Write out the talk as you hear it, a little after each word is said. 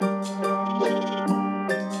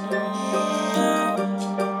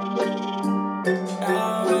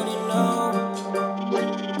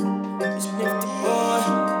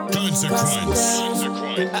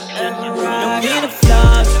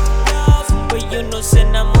you know say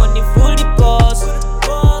na money fully boss.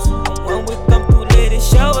 And when we come to let it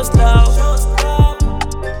show us love,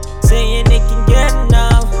 saying they can get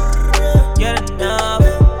enough,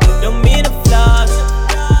 don't mean a flash,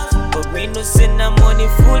 but we know say na money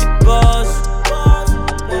fully boss.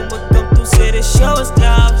 And when we come to say they show us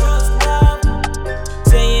love,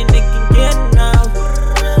 saying they can get enough.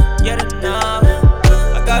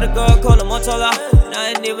 I got a girl call her Motola, and I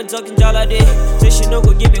ain't even talking jolly. Say she no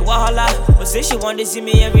go give me wahala, but say she want to see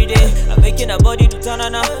me every day. I'm making her body to turn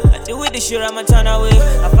on. I do with the shit, I'ma turn away.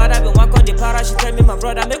 I thought I been walk on the para, she tell me my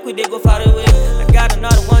brother make we they go far away. I got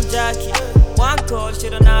another one Jackie, one call, she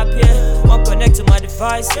don't appear. One connect to my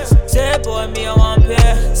devices. Say boy me I want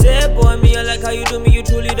pair. Say boy me I like how you do me. You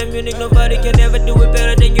truly the music, nobody can ever do it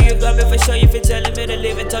better than you. You got me for sure. If you're telling me to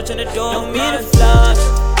leave it, touching the door. Don't mean to flash,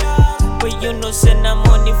 but you know say na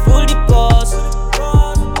money fully boss.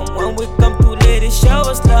 And when we come to let it show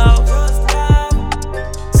us love,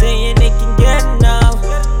 saying they can get enough.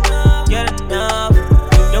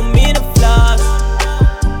 Don't mean to flash,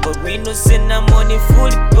 but we know say na money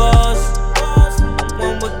fully boss. And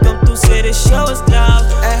when we come to say they show us love,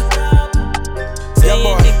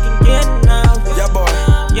 saying they can get enough. Yeah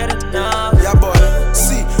boy,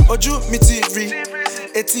 see, Oju me TV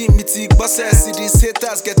 18 meeting bosses, see these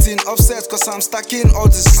haters getting upset cause I'm stacking all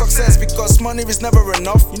this success because money is never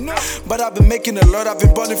enough. But I've been making a lot, I've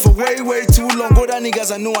been balling for way too long. Go that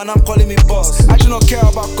niggas I know and I'm calling me boss. I do not care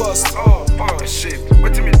about cost. Oh, shit,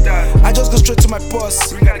 what do me die? I just go straight to my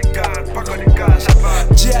boss. Bring out the gun, pack out the gun,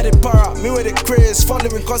 shabba. G had the para, me with the craze.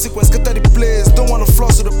 Following consequence, get to the place. Don't wanna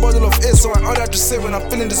floss with a bottle of ace, so I order to say when I'm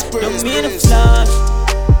feeling this praise. Don't mean to flash,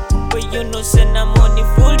 but you know say na money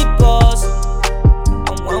fully boss.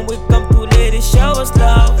 When we come to let it show us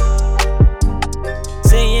love,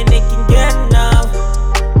 saying they can get enough.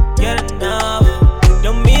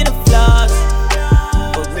 Don't mean to flash,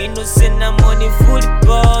 but we know say na money fully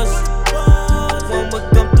boss. When we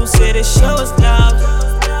come to say they show us love,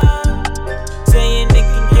 saying they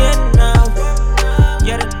can get enough.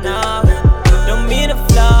 Don't mean to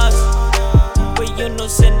flash, but you know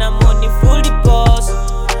say na money fully boss.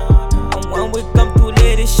 And when we come to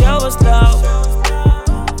let it show us love,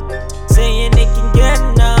 saying they can get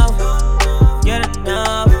enough.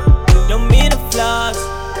 Don't mean to flash,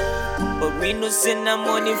 but we know say na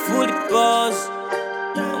money fully boss.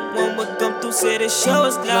 And when we come to say they show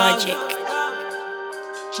us love, Logic.